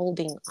are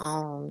holding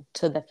on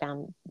to the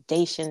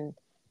foundation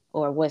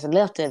or what's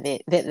left of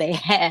it that they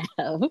have,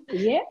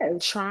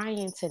 Yes.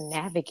 trying to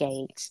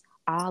navigate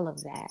all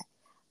of that.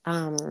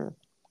 Um,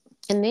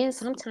 and then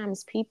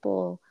sometimes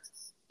people,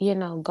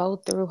 go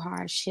through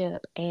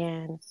hardship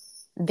and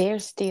they're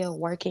still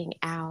working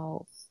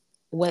out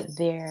what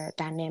their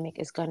dynamic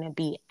is going to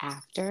be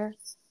after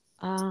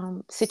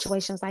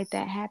situations like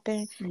that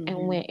happen. And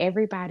Hmm. when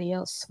everybody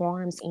else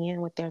swarms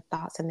in with their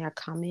thoughts and their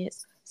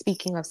comments,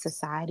 speaking of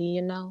society,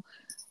 you're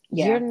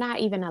Yeah. not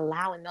even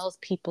allowing those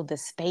people the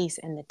space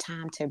and the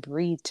time to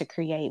breathe to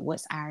create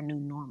what's our new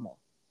normal,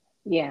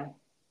 Yeah.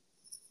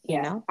 you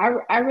Yeah. know?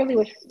 I really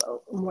wish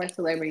more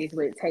celebrities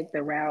would take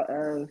the route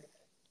of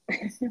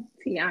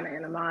Tiana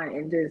and Amon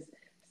and just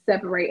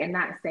separate and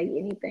not say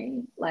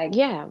anything. Like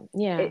Yeah,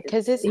 yeah, it,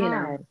 because it's you know.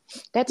 hard.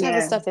 That type of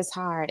Yeah. stuff is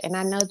hard. And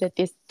I know that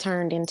this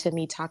turned into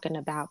me talking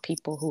about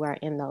people who are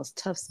in those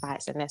tough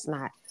spots, and that's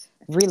not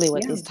really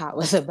what Yeah. this talk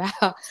was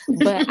about.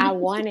 But I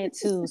wanted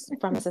to,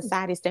 from a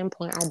society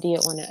standpoint, I did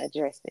want to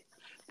address it.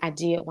 I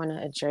did want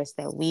to address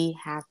that we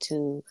have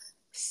to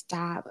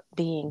stop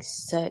being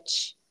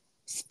such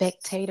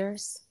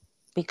spectators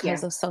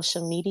because Yeah. of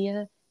social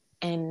media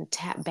and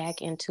tap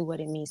back into what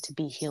it means to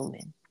be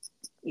human.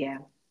 Yeah,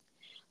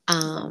 it's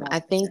all I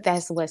about think percent.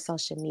 that's what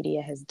social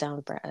media has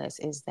done for us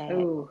is that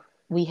Ooh,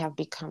 we have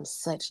become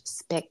such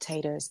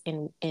spectators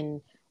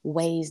in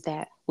ways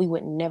that we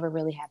would never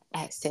really have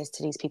access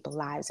to these people's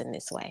lives in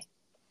this way.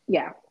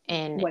 yeah,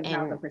 and and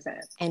 1000%.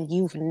 and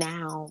you've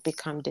now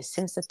become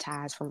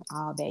desensitized from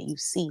all that you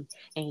see,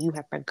 and you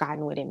have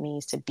forgotten what it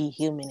means to be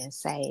human and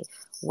say,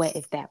 what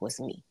if that was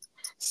me?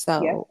 Yep.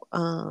 So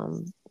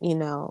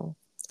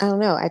I don't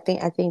know, I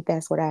think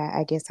that's what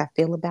I guess I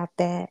feel about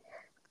that.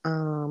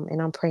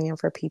 And I'm praying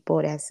for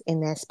people that's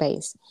in that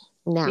space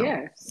now.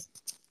 Yes.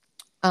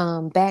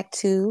 Back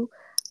to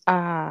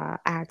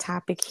our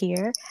topic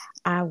here.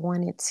 I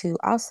wanted to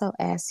also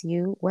ask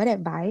you, what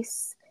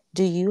advice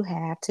do you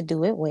have to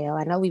do it well?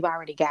 I know we've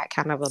already got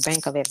kind of a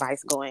bank of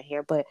advice going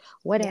here, but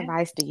what Yeah.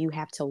 advice do you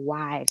have to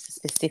wives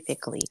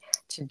specifically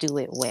to do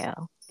it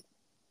well?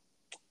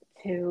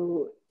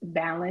 To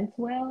balance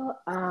well,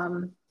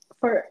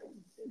 for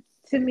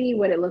to me,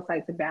 what it looks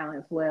like to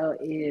balance well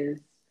is,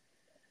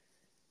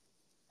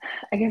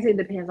 I guess it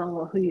depends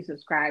on who you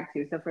subscribe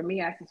to. So for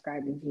me, I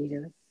subscribe to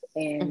Jesus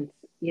and,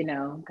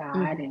 God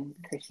Mm-hmm. and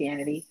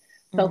Christianity.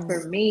 So Mm-hmm.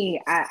 for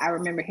me, I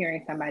remember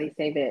hearing somebody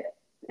say that,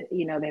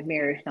 their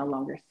marriage no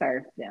longer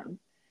served them.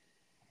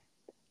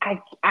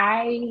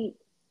 I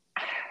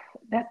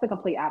that's the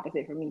complete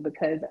opposite for me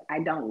because I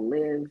don't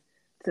live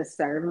to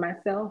serve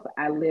myself.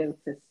 I live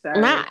to serve.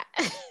 My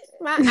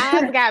my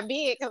eyes got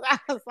big because I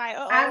was like,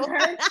 I've oh.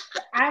 heard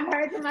I've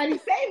heard somebody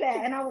say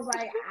that, and I was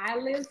like, I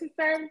live to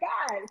serve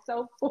God.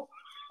 So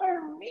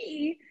for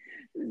me,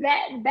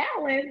 that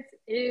balance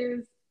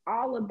is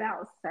all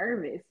about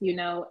service.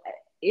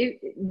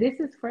 This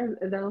is for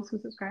those who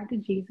subscribe to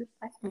Jesus,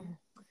 like me.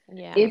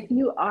 Yeah. If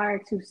you are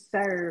to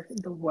serve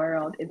the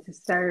world and to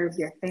serve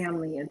your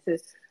family and to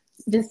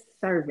just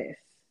service,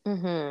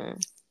 Mm-hmm.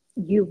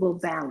 you will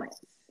balance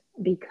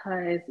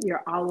because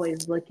you're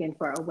always looking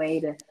for a way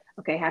to,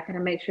 okay, how can I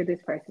make sure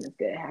this person is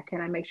good? How can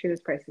I make sure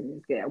this person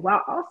is good?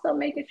 While also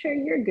making sure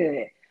you're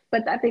good.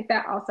 But I think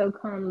that also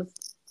comes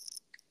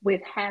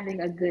with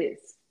having a good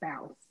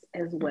spouse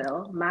as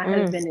well. My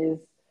Mm. husband is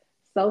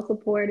so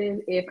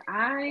supportive. If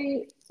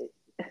I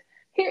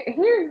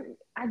here's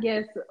I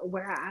guess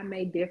where I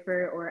may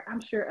differ, or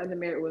I'm sure other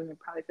married women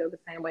probably feel the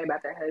same way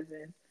about their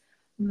husbands.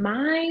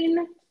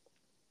 Mine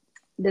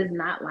does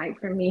not like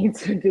for me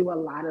to do a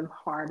lot of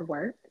hard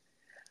work.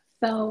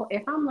 So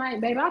if I'm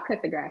like, babe, I'll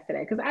cut the grass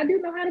today because I do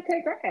know how to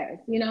cut grass.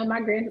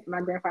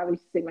 My grandfather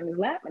used to sit on his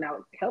lap and I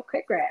would help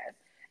cut grass.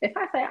 If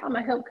I say I'm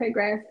gonna help cut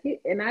grass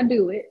and I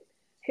do it,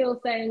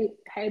 he'll say,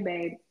 "Hey,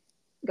 babe,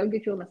 go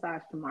get you a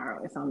massage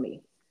tomorrow. It's on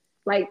me."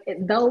 Like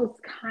those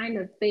kind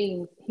of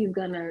things, he's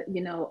gonna,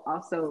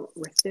 also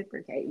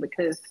reciprocate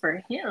because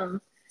for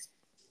him,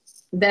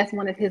 that's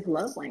one of his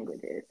love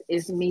languages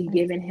is me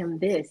giving him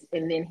this,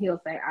 and then he'll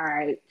say, all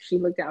right, she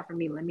looked out for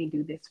me, let me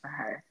do this for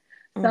her.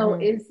 So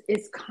Mm-hmm.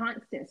 it's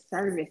constant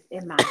service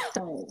in my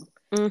home,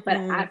 but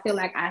Mm-hmm. I feel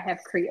like I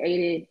have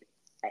created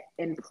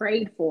and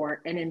prayed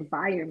for an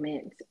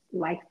environment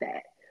like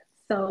that.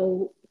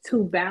 So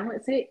to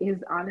balance it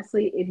is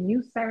honestly, if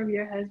you serve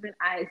your husband,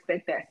 I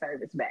expect that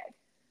service back.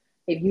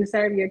 If you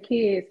serve your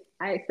kids,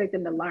 I expect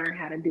them to learn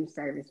how to do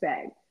service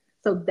back.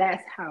 So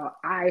that's how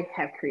I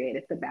have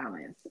created the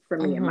balance for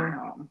me in my Mm-hmm.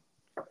 home.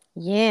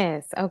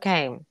 Yes.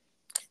 Okay.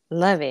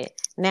 Love it.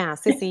 Now,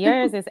 sissy,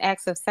 yours is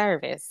acts of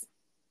service.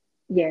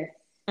 Yes.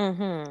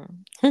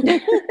 Mm-hmm.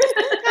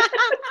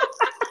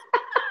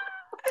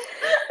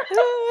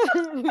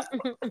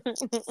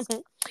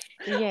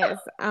 Yes.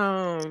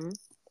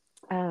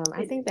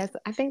 I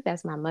think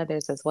that's my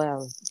mother's as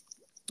well.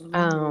 Um,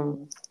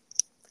 Mm.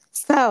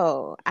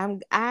 so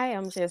I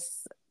am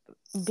just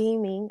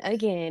beaming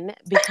again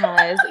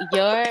because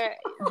your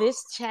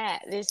this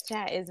chat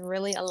is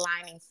really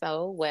aligning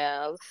so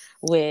well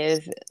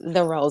with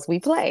the roles we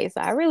play. So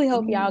I really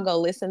hope y'all Mm. go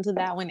listen to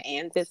that one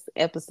and this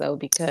episode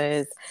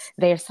because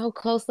they're so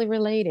closely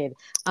related.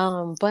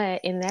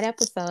 But in that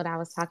episode I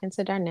was talking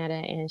to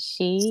Darnetta and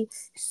she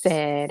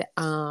said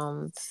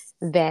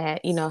that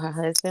her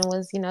husband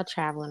was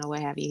traveling or what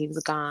have you. He was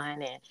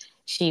gone and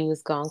she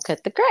was gonna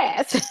cut the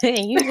grass.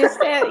 And you just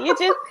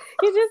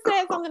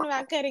said something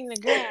about cutting the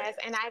grass,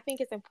 and I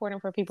think it's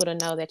important for people to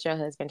know that your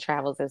husband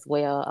travels as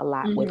well a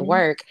lot with Mm-hmm.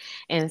 work.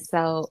 And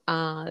so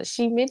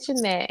she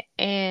mentioned that,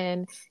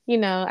 and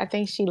I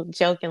think she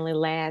jokingly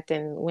laughed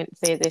and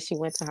said that she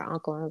went to her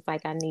uncle and was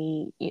like, "I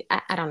need,"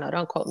 I don't know,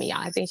 don't quote me, y'all.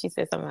 I think she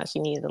said something about she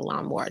needed a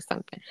lawnmower or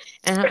something,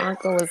 and her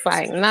uncle was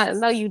like, "No,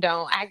 no, you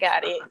don't. I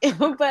got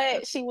it."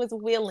 But she was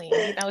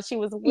willing, she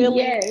was willing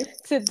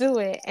Yes. to do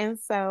it. And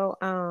so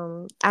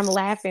I'm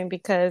laughing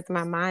because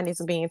my mind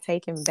is being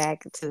taken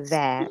back to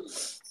that.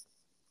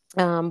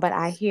 But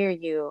I hear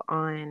you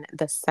on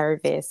the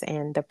service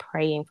and the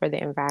praying for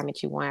the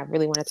environment you want. I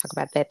really want to talk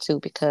about that too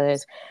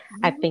because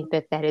I think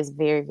Mm-hmm. that is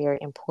very, very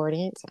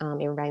important.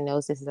 Everybody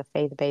knows this is a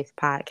faith-based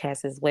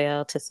podcast as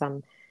well. To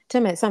some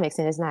extent,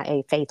 it's not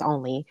a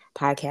faith-only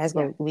podcast,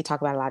 Yeah. but we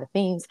talk about a lot of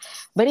things.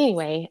 But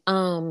anyway,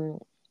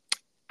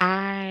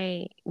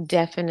 I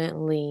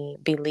definitely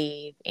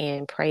believe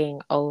in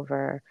praying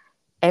over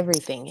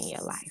everything in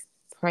your life.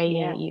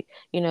 Praying,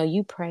 Yeah.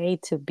 you pray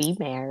to be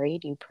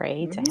married, you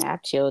pray to Hmm.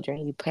 have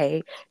children,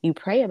 you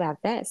pray about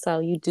that. So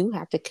you do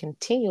have to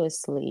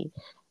continuously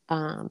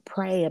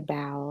pray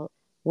about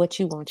what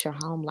you want your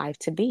home life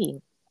to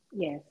be,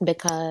 Yes.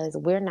 because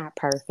we're not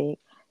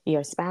perfect.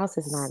 Your spouse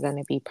is not going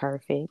to be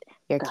perfect.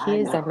 Your God,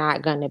 kids are no.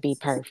 not going to be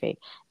perfect.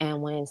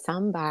 And when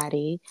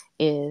somebody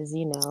is,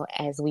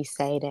 as we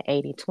say, the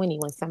 80-20,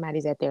 when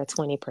somebody's at their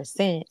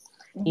 20%,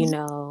 Hmm.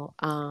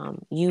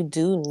 you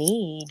do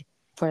need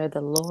for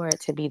the Lord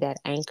to be that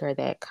anchor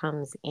that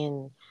comes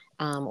in,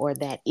 or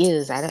that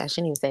is, I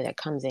shouldn't even say that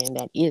comes in,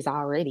 that is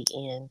already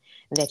in,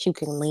 that you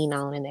can lean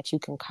on and that you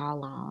can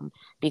call on,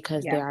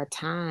 because Yeah. there are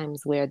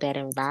times where that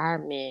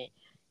environment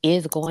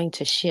is going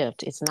to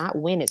shift. It's not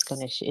when it's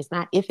going to shift. It's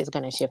not if it's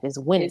going to shift. It's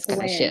when it's It's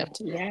going to when.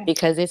 shift, Yeah.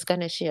 because it's going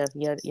to shift.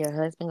 Your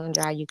husband going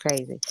to drive you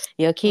crazy.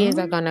 Your kids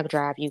are Hmm. going to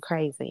drive you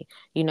crazy.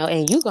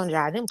 And you going to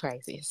drive them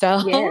crazy. So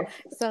Yes.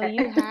 so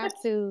you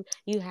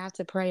have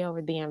to pray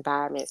over the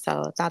environment.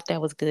 So I thought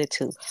that was good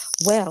too.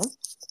 Well,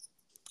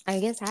 I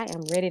guess I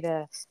am ready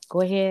to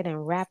go ahead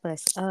and wrap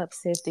us up.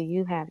 Sis, do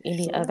you have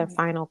any other Sure.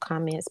 final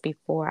comments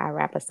before I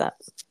wrap us up?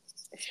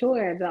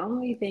 Sure. The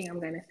only thing I'm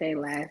going to say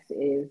last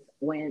is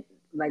when,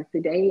 like,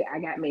 the day I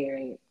got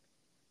married,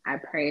 I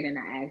prayed and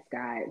I asked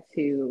God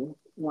to,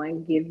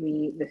 one, give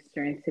me the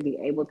strength to be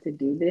able to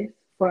do this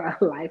for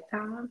a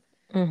lifetime.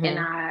 And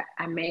Mm-hmm.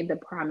 I made the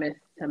promise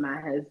to my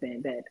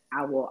husband that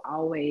I will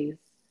always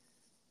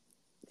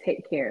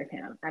take care of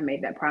him. I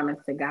made that promise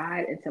to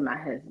God and to my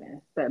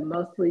husband, but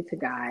mostly to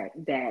God,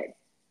 that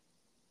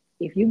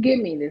if you give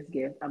me this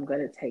gift, I'm going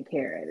to take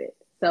care of it.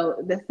 So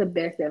that's the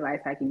best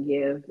advice I can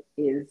give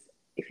is,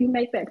 if you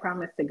make that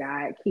promise to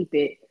God, keep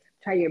it.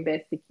 Try your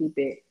best to keep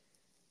it,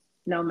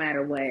 no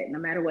matter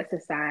what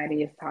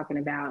society is talking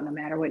about, no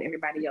matter what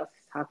everybody else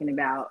is talking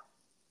about.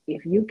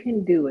 If you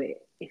can do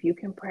it, if you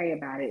can pray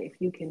about it, if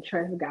you can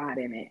trust God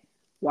in it,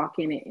 walk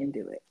in it and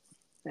do it.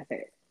 That's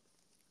it.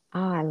 Oh,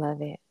 I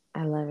love it.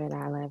 I love it.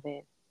 I love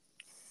it.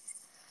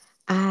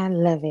 I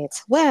love it.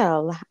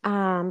 Well,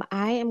 I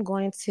am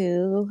going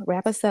to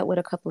wrap us up with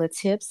a couple of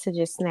tips to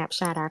just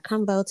snapshot our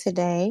combo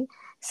today. Okay.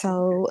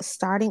 So,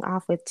 starting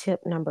off with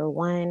tip number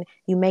one,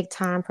 you make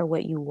time for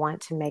what you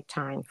want to make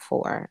time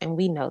for. And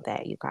we know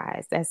that, you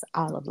guys, that's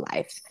all of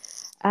life.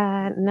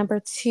 Mhm. Number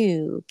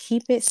two,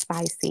 keep it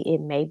spicy. It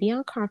may be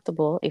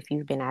uncomfortable if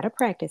you've been out of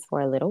practice for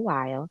a little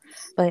while,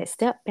 but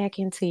step back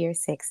into your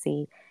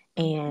sexy,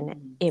 and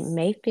Mhm. it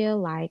may feel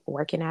like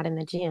working out in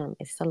the gym.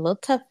 It's a little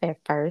tough at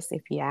first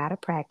if you're out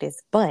of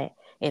practice, but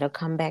it'll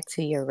come back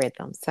to your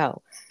rhythm.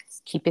 So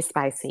keep it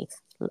spicy.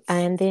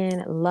 And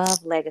then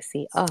love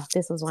legacy. Oh,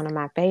 this was one of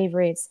my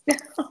favorites.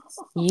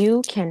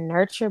 You can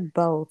nurture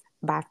both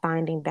by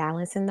finding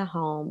balance in the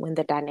home when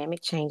the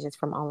dynamic changes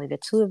from only the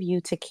two of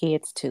you to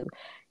kids too.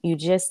 You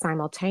just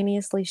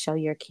simultaneously show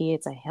your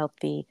kids a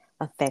healthy,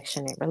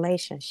 affectionate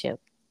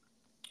relationship.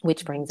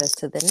 Which brings Mhm. us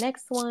to the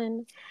next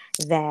one,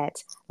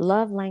 that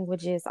love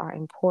languages are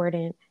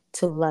important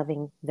to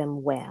loving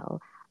them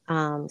well.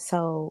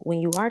 So,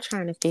 when you are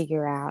trying to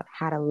figure out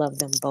how to love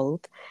them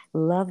both,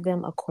 love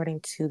them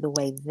according to the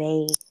way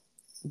they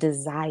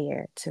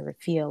desire to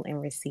feel and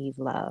receive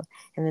love.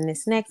 And then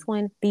this next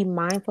one, be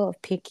mindful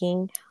of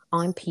picking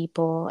on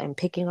people and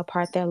picking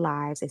apart their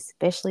lives,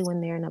 especially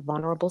when they're in a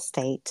vulnerable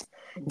state.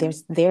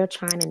 Mhm. They're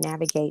trying to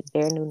navigate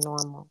their new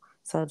normal.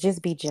 So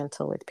just be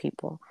gentle with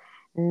people.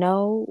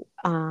 Know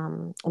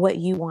what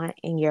you want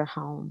in your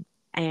home.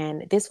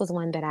 And this was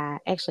one that I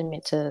actually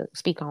meant to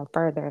speak on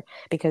further,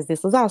 because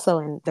this was also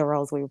in the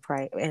roles we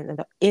play, in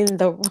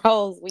the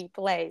roles we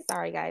play.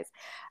 Sorry, guys.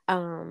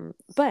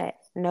 But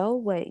know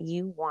what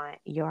you want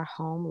your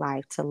home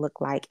life to look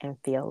like and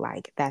feel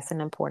like. That's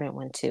an important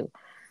one too.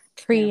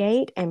 Yeah.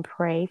 Create and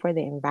pray for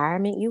the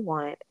environment you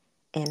want,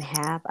 and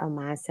have a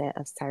mindset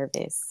of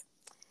service.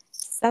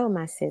 So,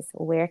 my sis,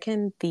 where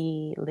can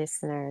the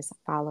listeners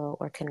follow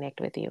or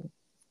connect with you?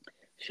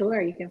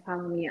 Sure. You can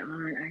follow me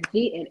on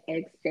IG at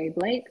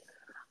XJBlake.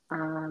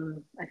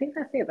 I think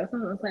that's it. That's the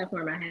only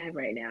platform I have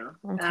right now.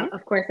 Okay.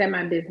 Of course, at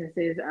my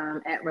businesses,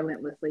 at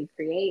Relentlessly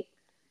Create,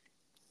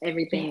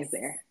 everything is Yes.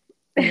 there.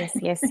 Yes,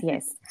 yes,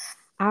 yes.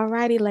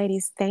 Alrighty,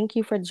 ladies. Thank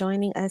you for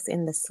joining us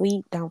in the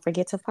suite. Don't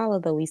forget to follow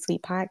the We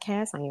Suite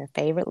podcast on your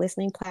favorite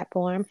listening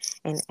platform,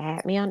 and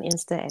add me on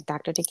Insta at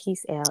Dr.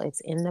 Dakise L. It's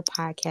in the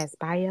podcast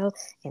bio,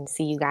 and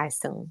see you guys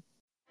soon.